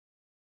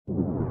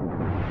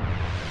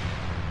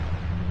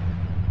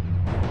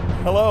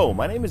Hello,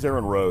 my name is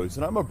Aaron Rose,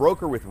 and I'm a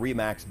broker with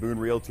RE/MAX Boone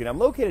Realty, and I'm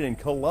located in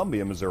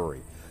Columbia,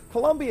 Missouri.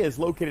 Columbia is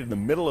located in the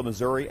middle of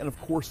Missouri and,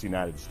 of course, the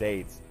United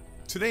States.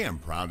 Today I'm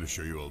proud to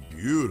show you a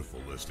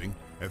beautiful listing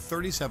at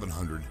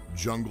 3700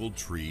 Jungle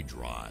Tree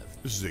Drive.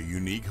 This is a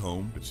unique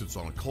home that sits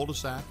on a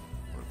cul-de-sac,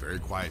 on a very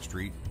quiet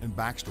street, and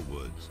backs to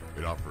woods.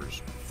 It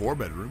offers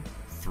 4-bedroom,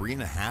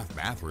 3.5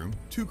 bathroom,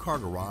 2-car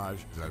garage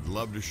that I'd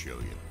love to show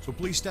you. So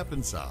please step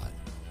inside.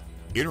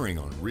 Entering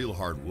on real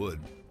hard wood,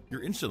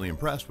 you're instantly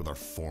impressed with our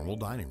formal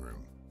dining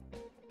room.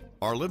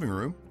 Our living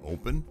room,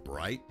 open,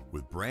 bright,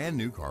 with brand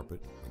new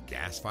carpet, a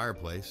gas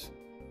fireplace.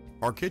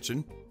 Our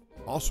kitchen,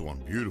 also on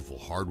beautiful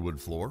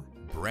hardwood floor,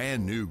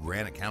 brand new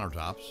granite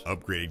countertops,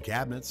 upgraded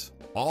cabinets.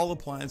 All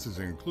appliances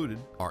are included,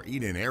 our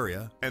eat-in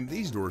area, and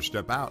these doors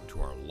step out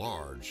to our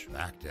large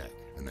back deck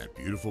and that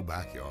beautiful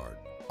backyard.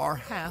 Our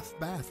half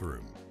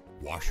bathroom,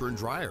 washer and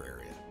dryer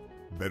area,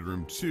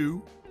 bedroom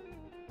 2,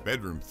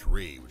 bedroom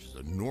 3, which is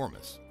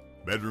enormous,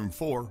 bedroom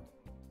 4,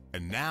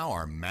 and now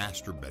our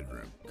master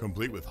bedroom,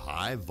 complete with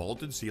high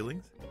vaulted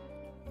ceilings,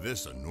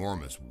 this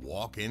enormous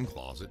walk-in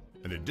closet,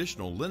 an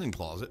additional linen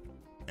closet,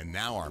 and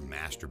now our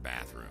master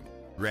bathroom.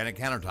 Granite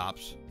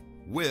countertops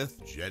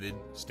with jetted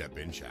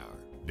step-in shower.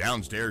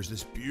 Downstairs,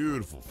 this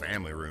beautiful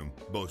family room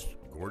boasts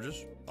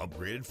gorgeous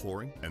upgraded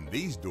flooring, and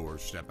these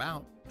doors step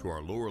out to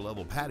our lower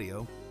level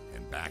patio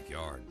and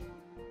backyard.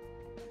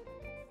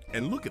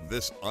 And look at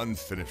this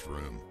unfinished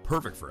room,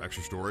 perfect for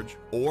extra storage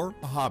or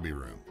a hobby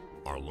room.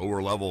 Our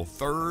lower level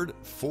 3rd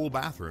full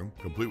bathroom,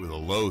 complete with a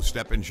low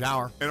step-in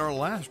shower. And our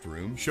last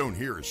room, shown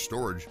here as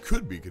storage,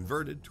 could be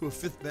converted to a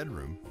 5th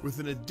bedroom with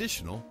an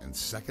additional and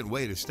second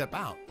way to step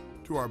out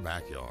to our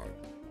backyard.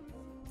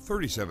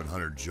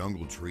 3700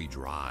 Jungle Tree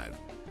Drive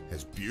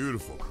has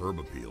beautiful curb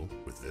appeal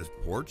with this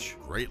porch,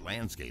 great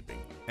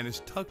landscaping, and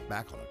is tucked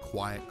back on a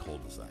quiet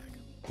cul-de-sac.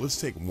 Let's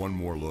take one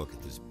more look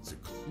at this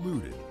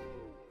secluded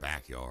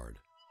backyard.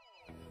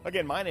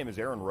 Again, my name is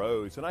Aaron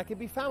Rose, and I can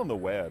be found on the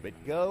web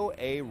at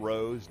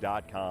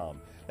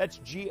goarose.com. That's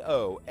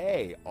GOAROSE.com.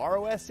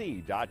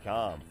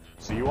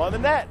 See you on the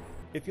net.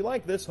 If you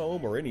like this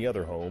home or any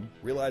other home,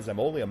 realize I'm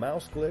only a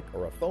mouse click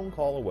or a phone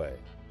call away.